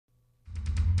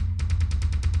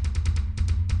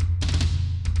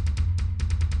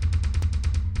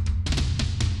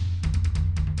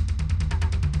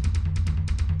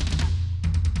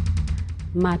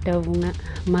Matavunga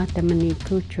matamani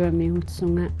Taqramiut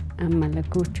sunga amala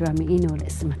Taqrami inole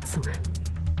smatsunga.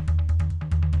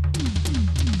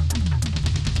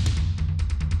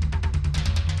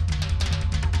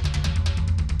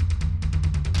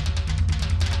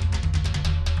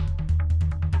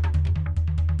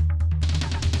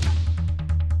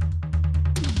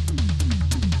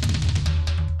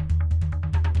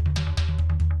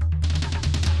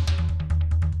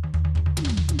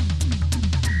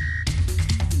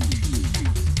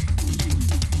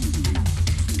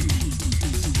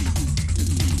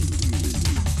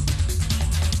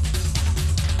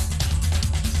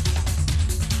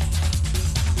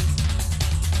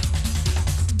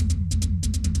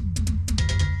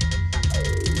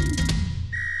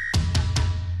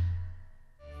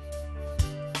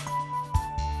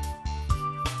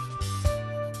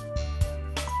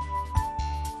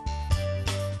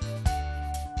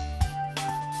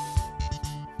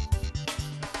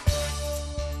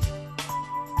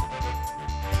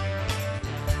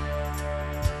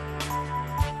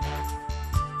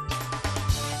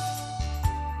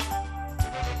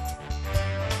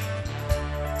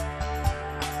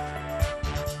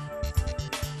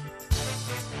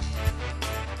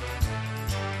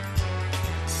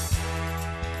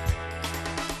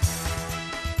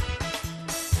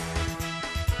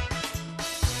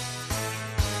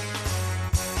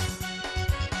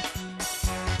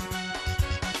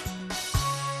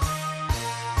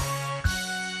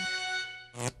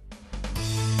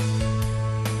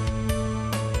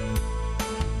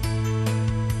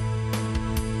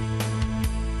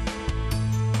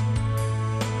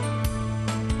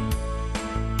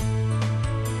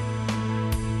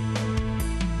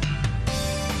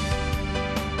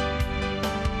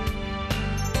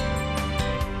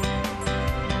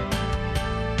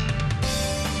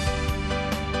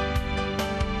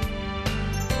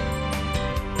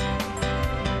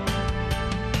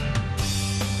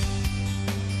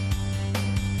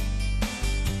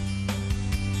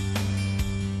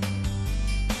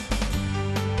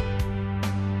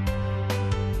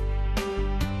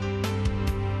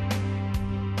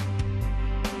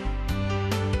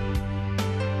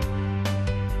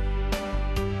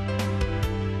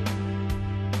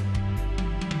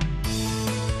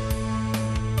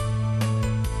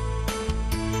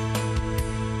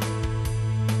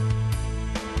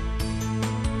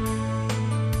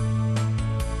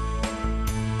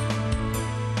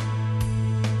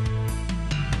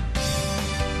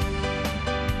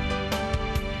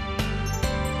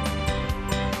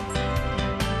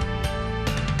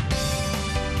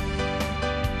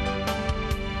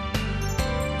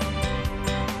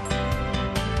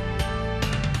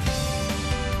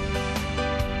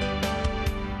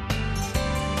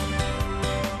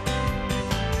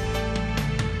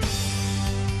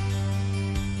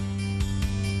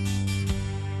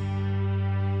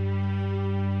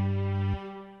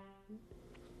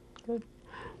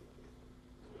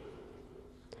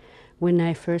 When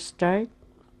I first started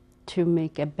to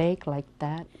make a bag like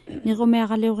that, Ni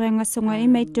romera leorenga songa I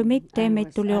mai tumik te mai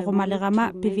tuleo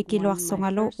malerama pivikilo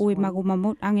songalo ui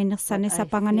magumamut anginersane sa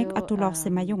panganek atulaw se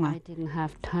mayunga. I didn't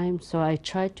have time, so I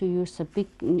tried to use a big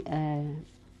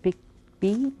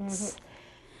beads.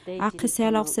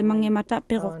 Akise law se mangimata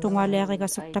peroktunga leariga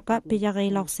suktaka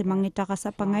piyari law se mangitaka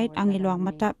sa pangait angiluang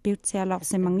mata piutsia law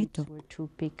se mangito. Were too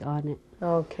big on it.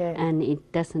 Okay. And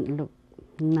it doesn't look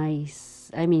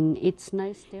nice. I mean, it's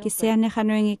nice still. Kiseane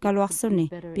hanuengi kaluarsuni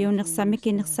pionersamik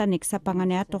inersanik sa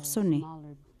pangane atorsuni.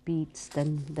 Smaller beads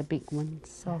than the big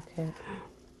ones. Okay.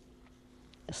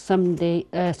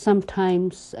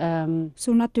 Sometimes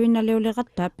Sunatuina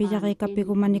leolerata piyari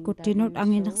kapigumanikuttinut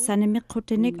anginersane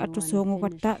miqutinik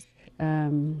atusuungugatta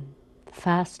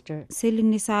faster.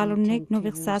 silini saalunik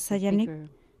nuvirsasayanik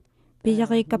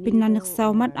piyari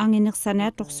kapinnanersaumat anginersane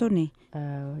atorsuni.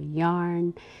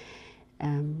 Yarn,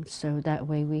 so that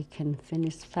way we can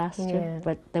finish faster. Yeah.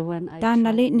 But the one I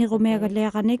Taanali tried ni with the rumega bag,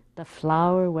 leeranik the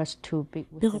flower was too big.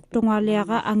 With the big piruktunga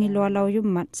leera angilualaw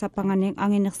yummat sa panganing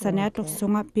anginersane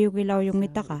atorsunga piugilaw yung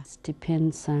itaka. It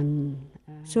depends on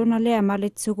Suna lea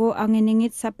malitsugo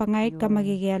anginingit sa pangay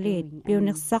kamagigialit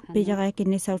pionersak piyari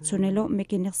kinisautunilo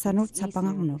mikinersanut sa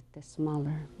pangangnut. the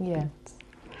smaller. Yeah.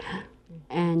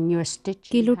 And your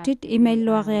stitching Kilutit email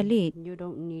loarealit you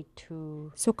don't need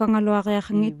to sukanga be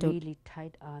loareakhangitut really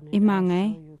tight on it. imangay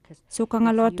I'll show you, 'cause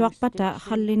sukanga loatuak pata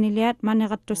khalliniliat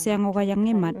maneratto siango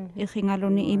gayangimat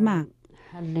ikhingaluni ima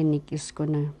Hallinik is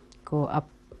gonna go up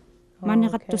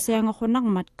maneratto siango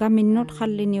khunangmat kaminnut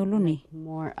khalliniuluni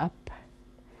more up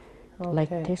Okay.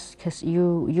 like this, because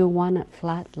you want it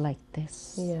flat like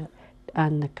this Yeah.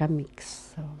 on the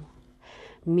comics. So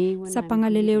Sa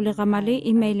pangaliliuliqamali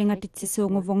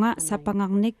imailingatitsisuunguvunga sa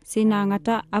pangarnik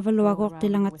sinaangata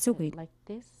avaluagortilangatsugit.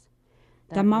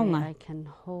 Tamaunga.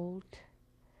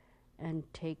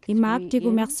 Imaak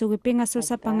tigumersugipi ngaso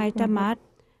sa pangaitamaat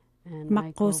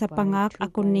makko sa pangak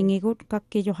akunningigut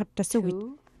kakkiyohattasugit.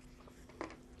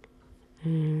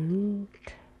 And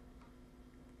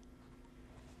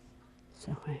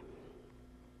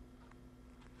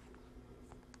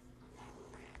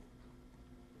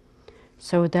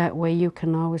so that way you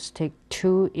can always take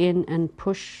 2 in and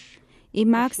push.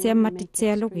 Imaak siya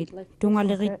matitsialugit,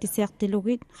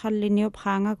 tungalirittisiartilugit, halliniop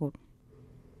haangagut.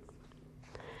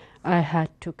 I had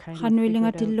to kind of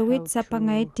Hanuilingatilluit sa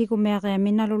pangait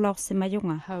tigumereamin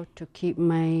nalulorsimayunga. how to keep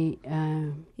my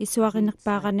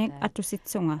Isuarinirpaaranek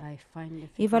atusitsunga.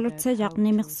 Ivalutsayak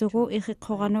nimirsugu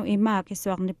ihiqoranu imaak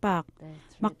isuarnipaaq.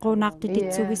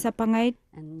 Maqqunartititsugi sa pangait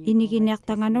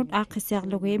iniginertanganut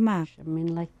aqisiarlugi imaak. I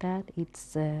mean like that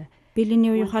it's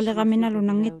Piliniuyuqaleramin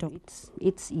alunangito.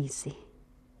 it's easy.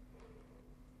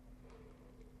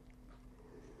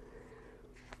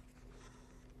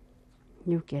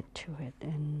 You get to it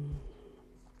and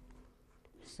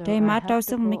so Tay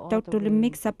matausang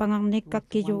miktautulimiq sa pangarnik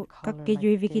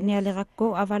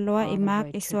kakkiyuivikinialerakku avaloa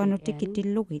imaak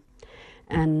isuanutikitilugit.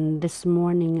 And this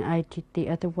morning I did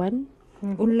the other one.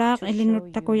 Ullaaq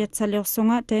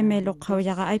ilinuttakuyatsalliorsunga tay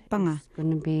meeloqqauyara aippanga. It's going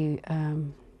to be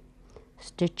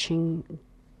stitching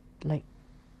like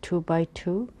 2 by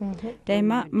 2.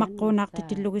 Tayma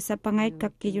maqqunartitillugi sa pangait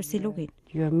kakkiyusilugit.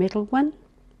 Your middle one.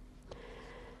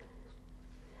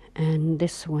 And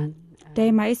this one.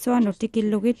 Tayma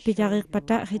isuanutikillugit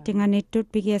pijarirpata hitinganittut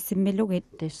pigiasimmilugit.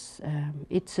 This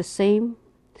it's the same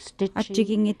stitching.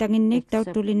 Atjigingitanginnik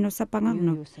tautulinno sa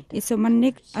pangarnut.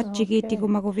 Isumannik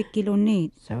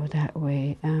atjigitigumaguvikkilunniit. So that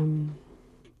way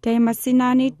Tayma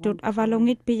sinaanittut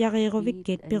avalongit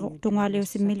pijarirovikkit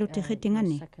piruqtungaaliusimmilluti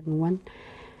hitingani. second one,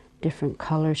 different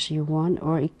colors you want,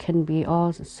 or it can be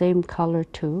all the same color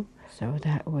too. So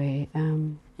that way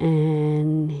and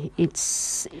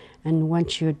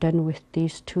once you're done with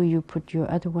these 2, you put your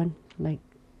other one like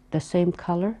the same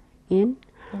color in,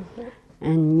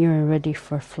 and you're ready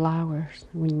for flowers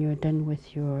when you're done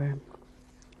with your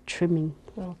trimming.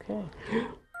 Okay.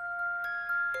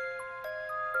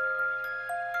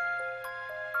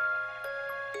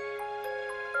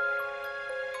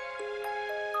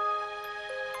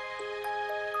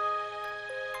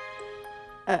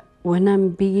 When I'm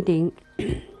beading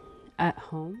at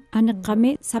home,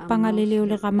 Aniqqami sa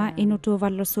pangaliliuliqama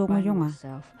inutuvallusuunguyunga.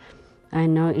 I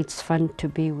know it's fun to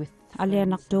be with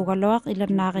Alianartuugaloaq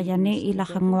ilannaaqiyani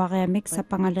ilaqanguariamik sa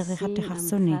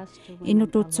pangalirihattiqarsuni.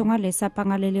 Inututsungali sa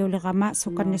pangaliliuliqama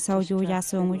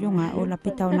sukannisauyuuyaasuunguyunga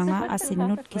ulapitaunanga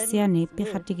asinnut kisiani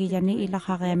piqatigiyani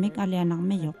ilaqariamik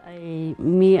alianarmiyoq.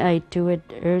 I do it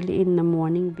early in the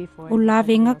morning before.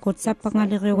 Ullaavingakut sa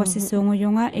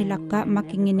pangaliriugasisuunguyunga ilakka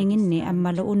makingininginni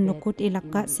ammalu unnukut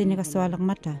ilakka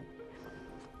sinigasualermata.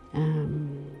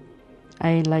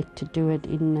 I like to do it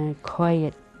in a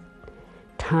quiet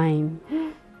time.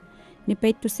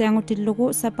 Nipaittu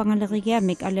siangutillugu sa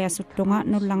pangalirigiamik aliasuttunga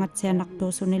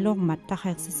nullangatsianartuusunilormat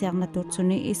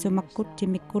taqirsisiarnatuutsuni isumakkut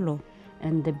timikkulo.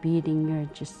 And the beading,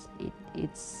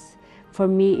 it's for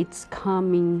me it's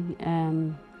calming.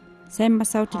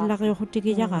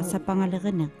 Semmasautillariuhutigiyaqa sa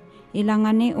pangalirine.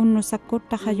 Ilangani unnusakkut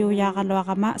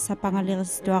takhayuyaaqaluaqama sa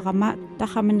pangaliristuaqama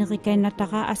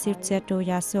takhaminirikainataqa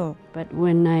asiutsiatuuyaaso. But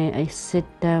when I sit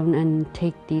down and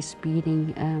take this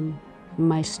beading,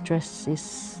 my stress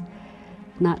is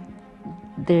not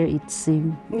there. It's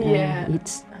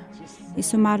it's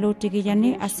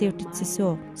Isumaluutigiyani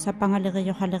asiutitsisu sa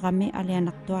pangaliriyoqaliqami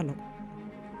alianartualu.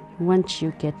 once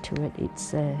you get to it,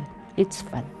 it's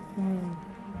fun.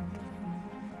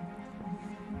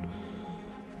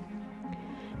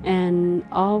 And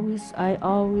I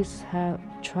always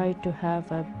try to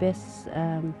have a best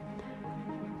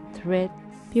thread.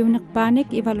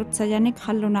 Piuniqpaanik ivalutsayanik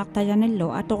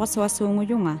hallunaaqtayanillu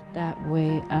atoqasuasuunguyunga. That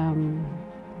way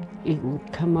it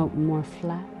would come out more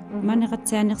flat.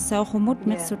 Maniqatsianiqsauqumut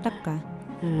miqsutakka.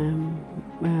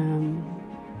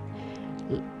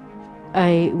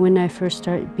 When I first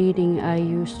started beading, I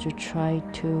used to try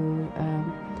to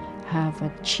have a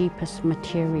cheapest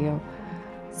material.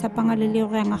 Sa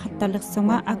pangaliliureanga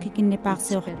hattalirsunga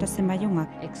akikinnipaarsiuqattasimayunga.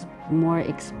 More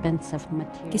expensive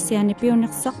material. Kisiani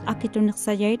piuniqsaq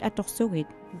akituniqsayait atoqsugit.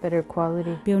 Better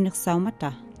quality.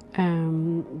 Piuniqsaumata.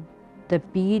 The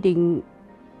beading,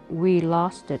 we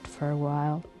lost it for a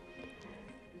while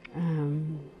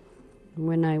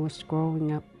when I was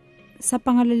growing up. Sa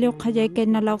pangaliliw kayay kay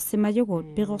nalaw si mayugot,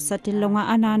 pero sa tilonga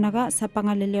ananaga sa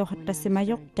pangaliliw hatta si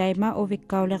mayok, daima o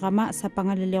vikaw legama sa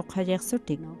pangaliliw kayay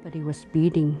sutik. Nobody was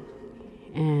beading,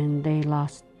 and they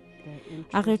lost.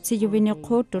 Akit si Yuvini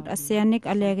Kotut asianik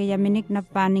alega yaminik na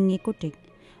paning ikutik.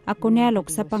 Ako nialok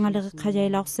sa pangaliliw kayay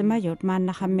law si mayot, man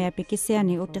nakamea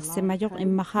pikisiani utik si mayok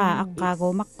imaka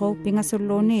akago makko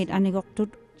pingasulunit anigok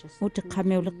tut utik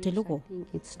kami ulit tilugo.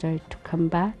 It started to come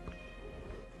back.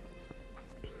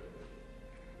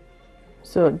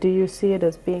 So, do you see it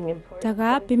as being important?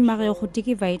 Taga pimario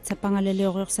hutiki vait sa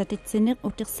pangaliliw sa titsinik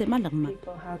utik si malagma.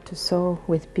 People how to sew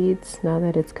with beads now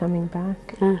that it's coming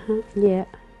back? Yeah.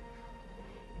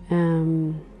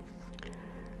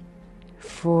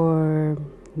 For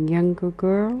younger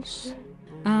girls,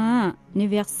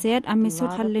 Niverset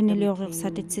amisut halliniliw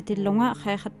sa titsitilonga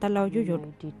kay hatalaw yuyot.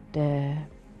 did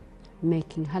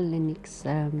making Hellenics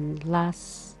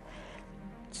last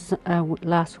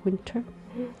winter,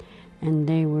 and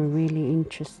they were really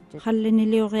interested.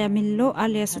 Halliniliw millo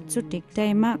alias utsutik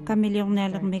daima kamiliw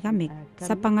nalang megamik.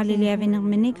 Sa pangaliliawin ng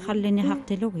minik hallini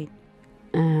haktilugit.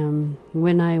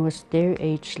 When I was their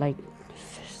age, like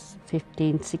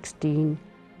 15, 16,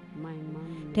 my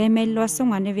mom. Daimay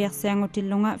loasonga niversang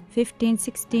utilunga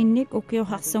 15-16 nik ukyo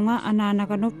haksonga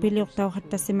ananagano piliw taw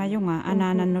hatta si mayunga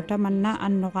ananan taman na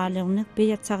annokaliw nik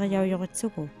piyat sa kayaw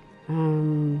yuritsuko.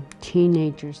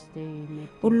 Teenagers, they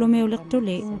make Ulumi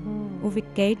uliktuli,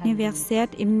 uvikait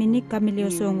niversiat imminik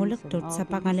kamiliw uliktut sa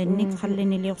pangalinik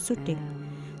halliniliw sutik.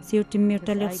 Si utimiw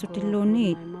taliw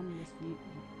sutilunit.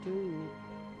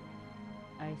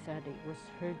 I thought it was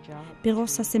her job. Pero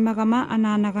sa simagama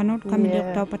ananaganot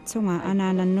kamiliw taw patsunga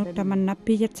anananot taman na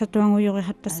piyat sa tuwang uyuri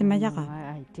hatta si mayaka.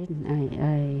 I didn't.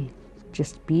 I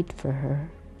just bead for her.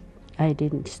 I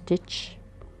didn't stitch.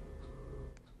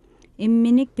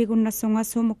 Imminik pigun na sunga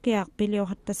sumukiak piliw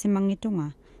hatta si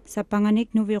mangitunga. Sa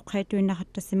panganik nuviyo kaito na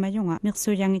hatta si mayunga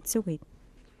miksuyang itsugit.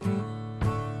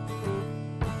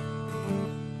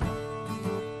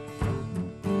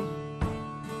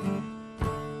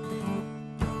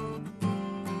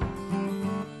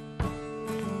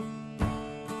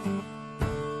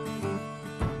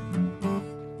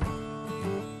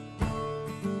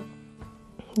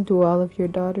 Do all of your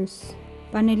daughters?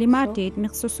 Panilimatit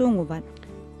miksusungubat.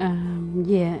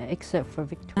 Yeah, except for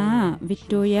Victoria.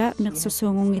 Victoria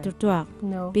miksusungong itutuak.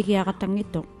 No. Bigya katang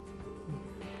ito.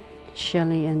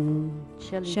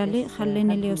 Shelley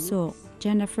Halliniliusok.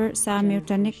 Jennifer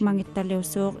Samueltanik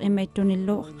mangitaliusok may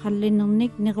tunilo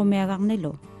hallinunnik ni rumerang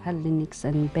nilo. Hellenics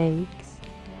and bakes.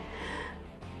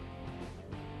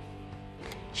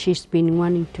 She's been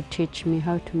wanting to teach me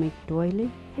how to make doily.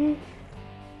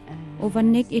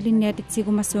 Uvanik iliniatit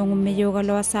sigumasungong medyo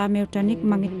galawa sa Samueltanik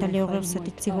mangitaliusok sa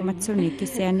titsigumatsuni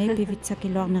kisiyane bivit sa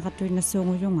kilor na katuy na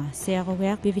sungo yunga. Siya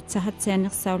kuwer bivit sa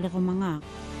hatsenik sa uli rumangak.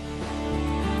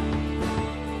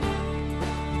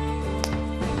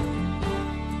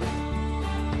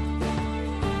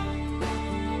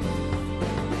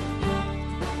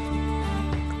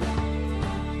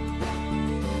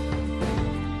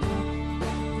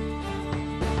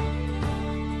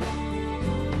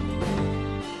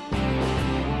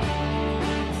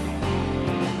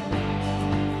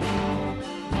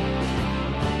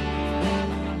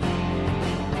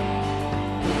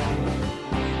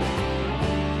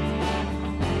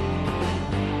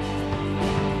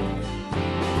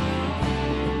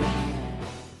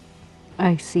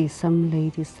 I see some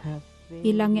ladies have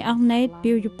Ilangi ang night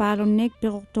piu yupalonik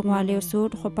pero tungwali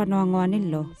usud ko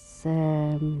panuanguanilo.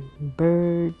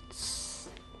 birds.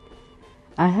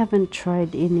 I haven't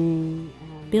tried any.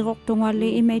 Pero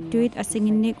tungwali imay tuit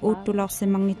asinginik utulak sa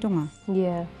mangitunga.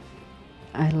 Yeah.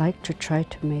 I like to try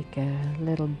to make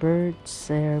little birds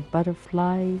or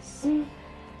butterflies.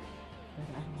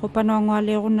 Ko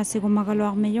panuanguali ko na sigumagalo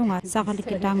ang mayunga sa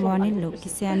kalikitangwanilo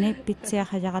kisiyane pitsia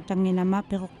kayakatangin nama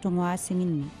pero tungwa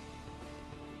asingin.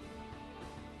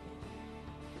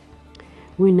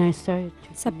 When I started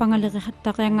to, Sa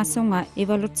pangalirihatta kaya nga sunga,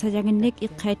 ibalot sa yanginik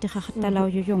ikaiti kakatalaw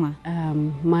yuyunga.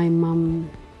 my mom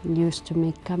used to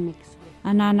make comics.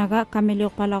 Ananaga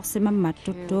kamiliw palaw si mama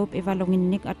tutup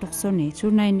ibalonginnik atuksoni.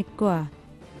 Sunay nikwa.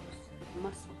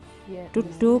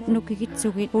 Tutup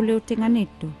nukikitsugit uliw tingan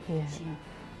ito. Yeah.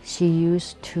 She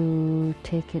used to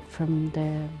take it from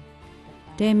the.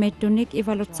 De may tunik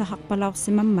ibalot sa hakpalaw si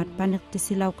mama panikti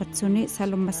silaw katsuni sa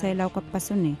lumasaylaw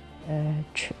kapasuni.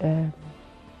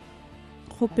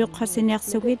 Kupyok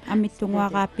kasiniaksugit amit tungwa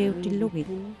kapiw tilugit.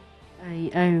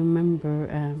 I remember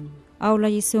Aula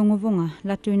yisungubunga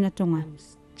latuy na tunga.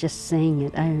 just saying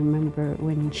it. I remember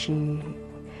when she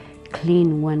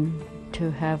cleaned one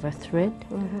to have a thread.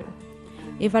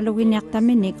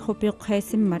 Ivaluginniartaminik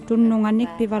hupiuqqaissimma tunnunganik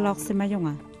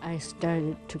pivalorsimayunga. I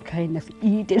started to kind of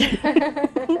eat it.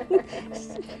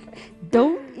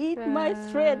 Don't eat my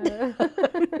thread.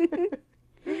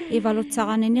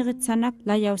 Ivalutsaqaniniritanak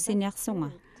layausiniarsunga.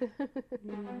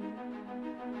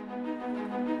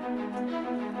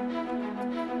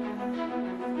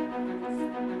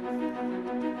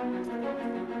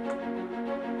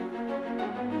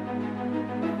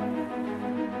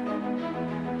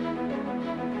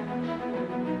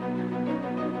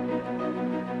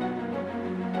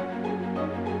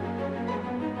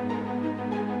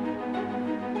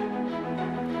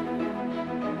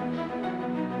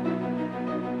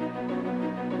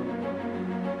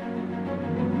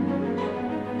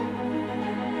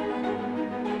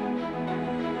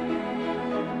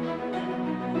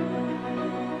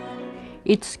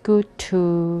 It's good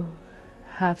to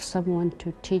have someone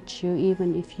to teach you,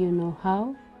 even if you know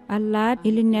how. Allat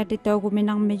ilinniati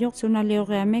tauguminarmiyuq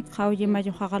sunaliuriamik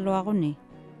qauyimayuqaqaluaruni.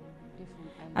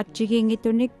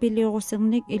 Atchigingitunik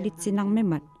piliurusirnik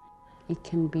ilitsinarmimat. It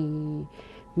can be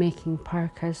making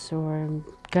parkas or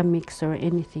gamics or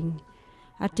anything.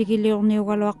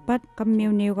 Attigiliurniugaluarpat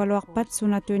kammiuniugaluarpat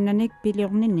sunatuinnanik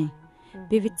piliurnini.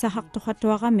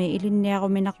 Pivitsahaqtuqatuaqami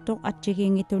ilinniaruminartuq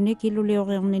atchigingitunik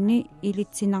iluliurirnini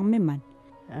ilitsinarmimat.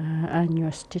 And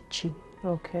you're stitching.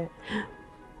 Okay.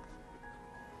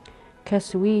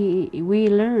 Because we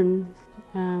learn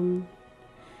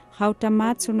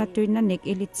Hautamat sunatuinnanik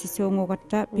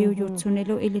ilitsisuungugatta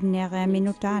piuyutsunilu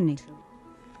ilinniariaminutaanik.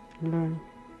 learn.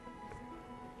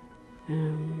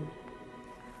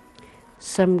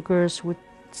 Some girls would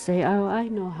say, "Oh, I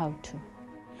know how to."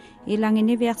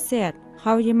 Ilanginiviarsiat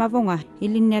qauyimavunga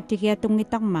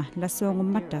ilinniatigiatungitarma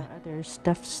lasuungummata. Other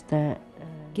stuffs that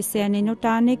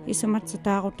Kisianinutaanik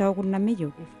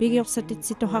isumatsutaaqutaugunnamiyut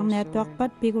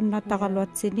pigiursatitsituharniatuarpat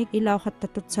pigunnataqaluatsinik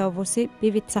ilauqattatutsauvussi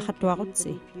pivitsaqatuaqutsi.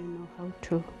 if you know how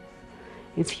to,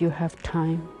 if you have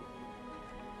time,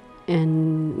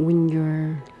 and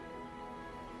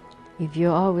if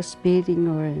you're always beading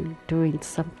or doing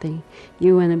something,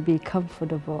 you want to be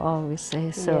comfortable always.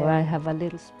 So Yeah. I have a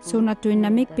little spoon.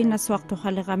 Sunatuinnamik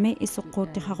pinassuartuqaliqami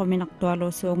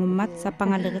isuqquuttiqaruminartualuusuungummat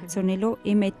sapangaliritsunilu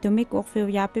imaittumik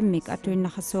uqfiuyaapimik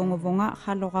atuinnaqasuunguvunga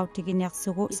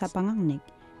qalluqautiginiarsugu sapangarnik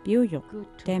piuyuq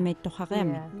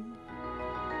taimaittuqariami.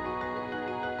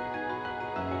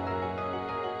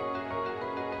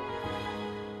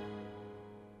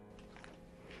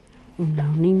 No,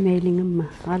 ning mailing amma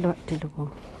alo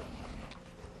tilugo.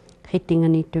 Hitting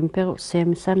ani tumpero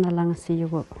sem sana lang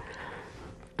siyugo.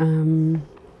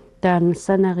 Dan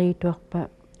sana rituakpa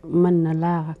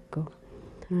mannalarako.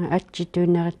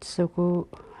 Atchitunaritsugu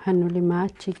hanulima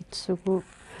atchigitsugu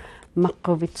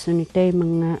maqquvitsuni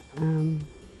taimanga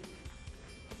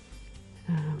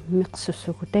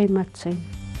miqsusugu taimatsin.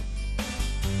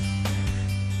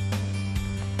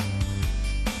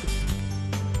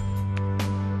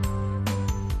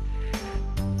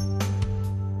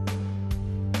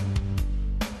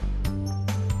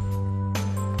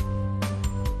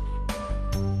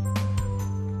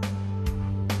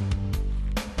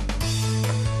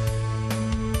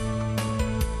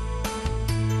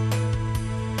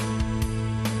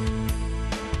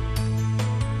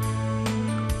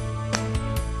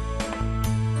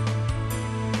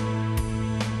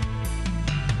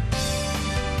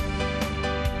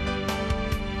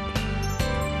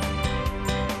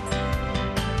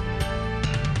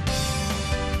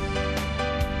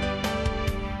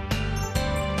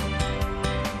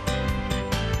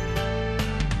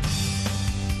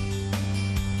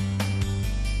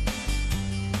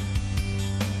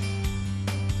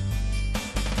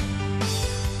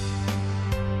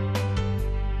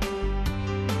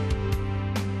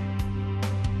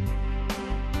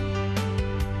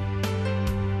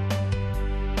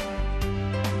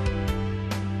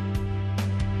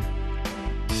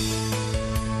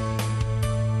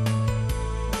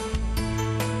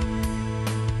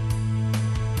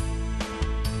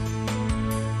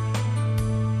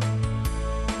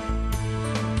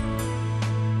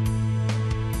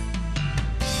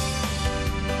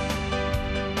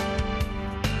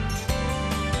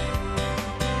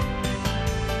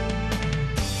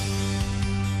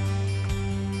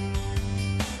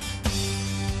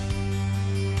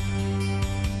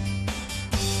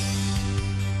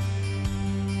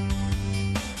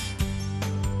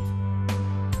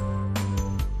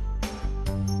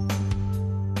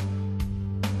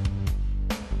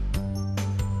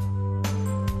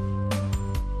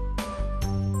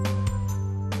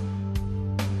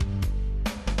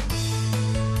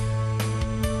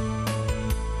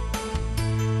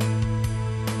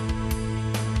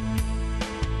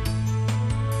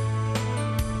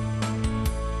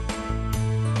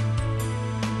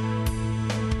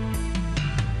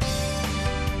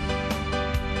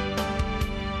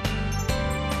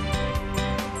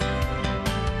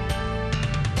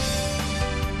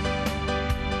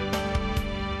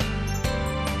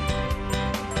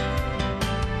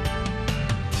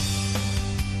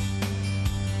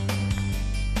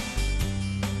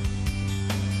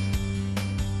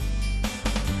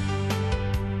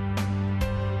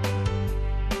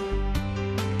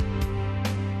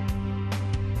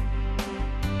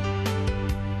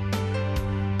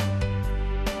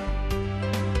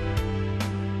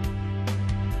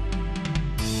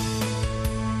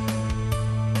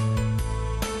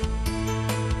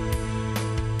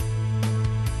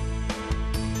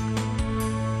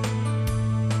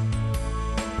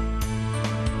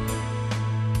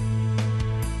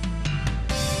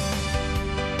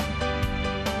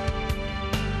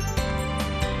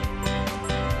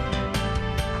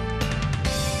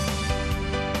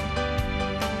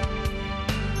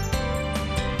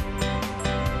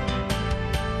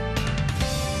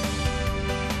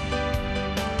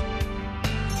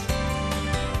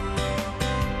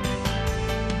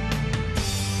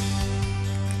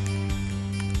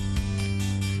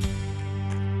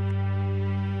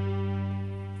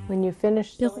 when you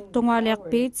finish sewing the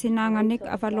Piqtungaaliarpiit flowers, sinaanganik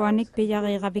avaluanik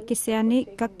piyariiravikisiani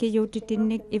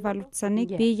kakkiyuutitinnik ivalutsanik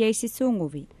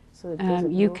piyaisisuunguvi. so it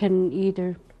doesn't You move. can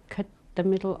either cut the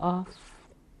middle off,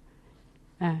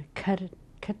 cut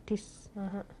this.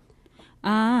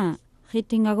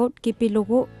 Hitingagut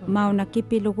kipilugu mauna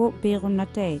kipilugu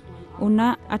piirunateit.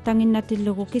 Una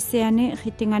atanginnatillugu kisiani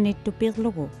hitinganittu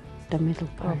pirlugu. The middle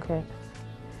part. Okay.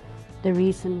 The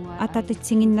reason why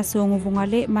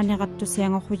Atatitsinginnasuunguvungali maniqattu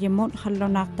siangoqujimut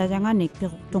hallonaartajanganik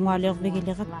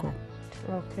piqtungaaliorvigiliqakku.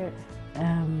 Okay.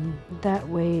 That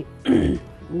way,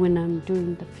 when I'm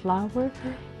doing the flower,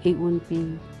 it won't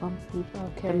be bumpy.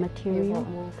 Okay. The material. It won't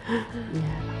move. Yeah.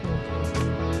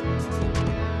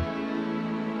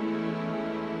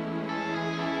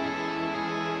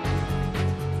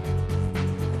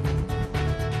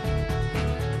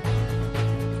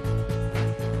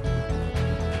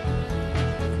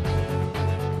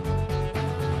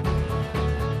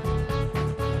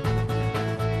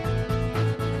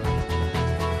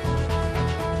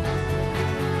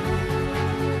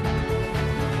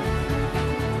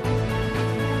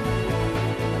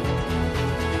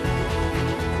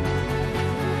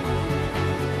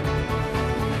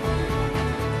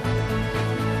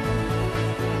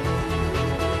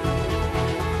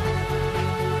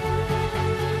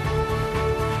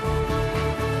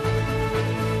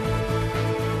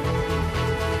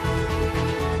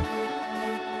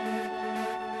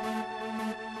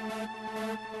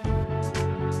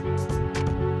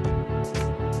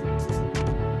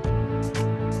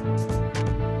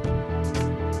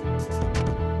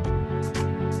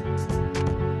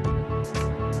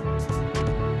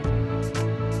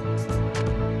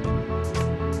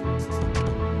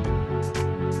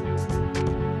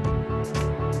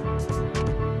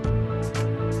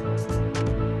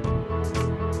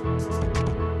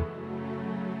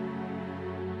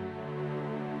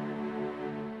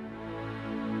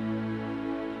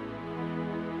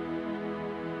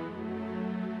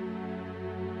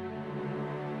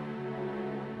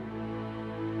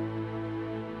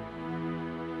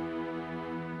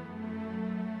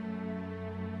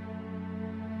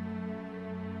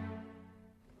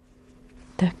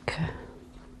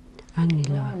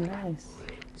 Angila. Nice.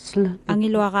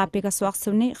 Angiluaqaapi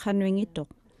kasuaqsuni qanuingittuq.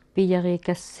 Piyari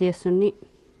kassiasuni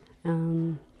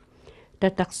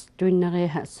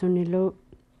tataqstuinnariahassunilu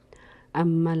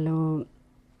ammalu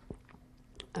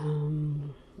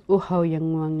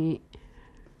uhauyanguangi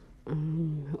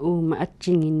uuma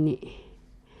atsinginni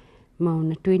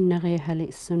mauna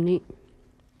tuinnariahalisuni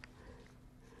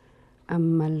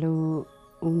ammalu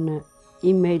una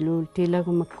emailul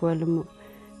tilagumakkualumu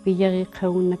piyari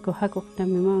qaunnaku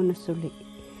hakuqtami mauna suli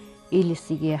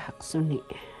ilisigiahaqsuni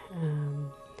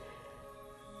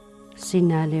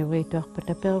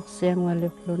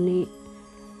sinaliuituarpatapeersiangualuqluni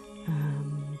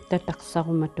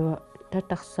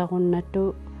tataqsarunnatu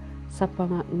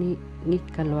sapangaqni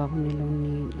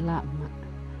ngikkaluaruniluni laama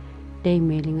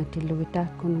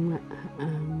taimailingatilluitaakkununga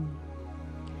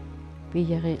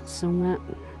piyariqsunga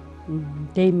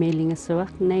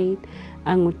taimailingassuarnait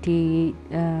anguti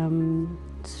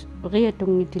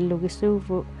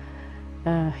riatungitillugisuuvu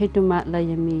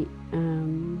hitumaallayami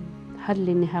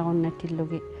hallini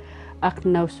harunnatillugi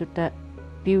aqnausuta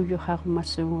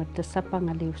piuyuharmassuungatta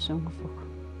sapangaliussuungufuk.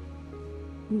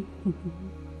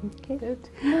 Okay. Good.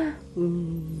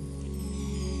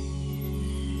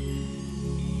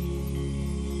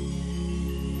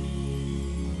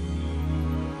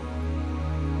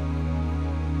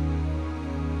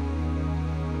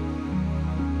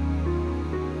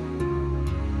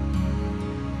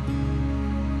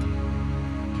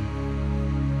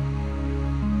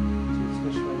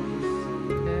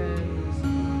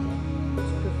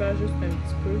 Je préfère juste un